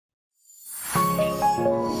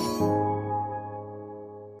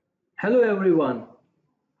Hello everyone.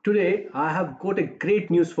 Today I have got a great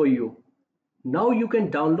news for you. Now you can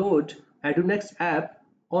download Edunext app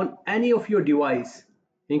on any of your device,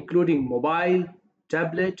 including mobile,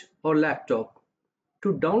 tablet or laptop.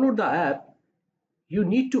 To download the app, you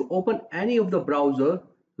need to open any of the browser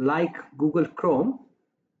like Google Chrome.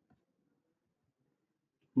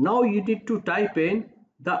 Now you need to type in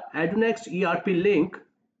the Edunext ERP link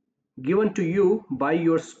given to you by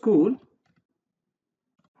your school.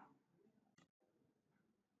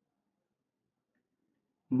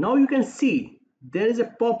 Now you can see there is a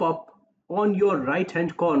pop-up on your right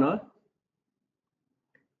hand corner.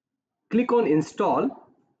 Click on install.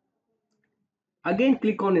 Again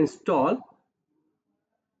click on install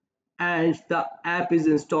and the app is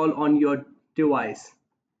installed on your device.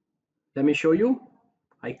 Let me show you.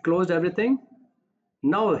 I closed everything.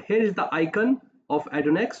 Now here is the icon of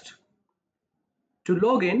Edunext. To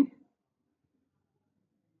log in,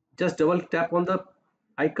 just double tap on the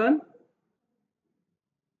icon.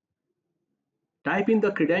 Type in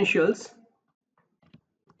the credentials.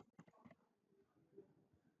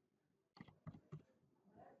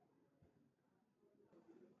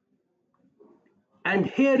 And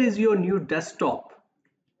here is your new desktop.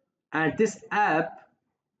 And this app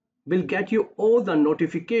will get you all the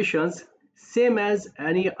notifications same as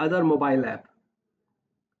any other mobile app.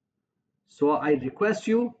 So I request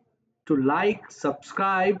you to like,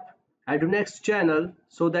 subscribe Edunext channel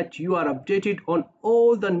so that you are updated on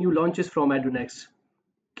all the new launches from Edunext.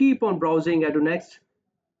 Keep on browsing Edunext.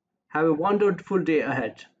 Have a wonderful day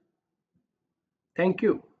ahead. Thank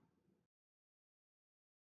you.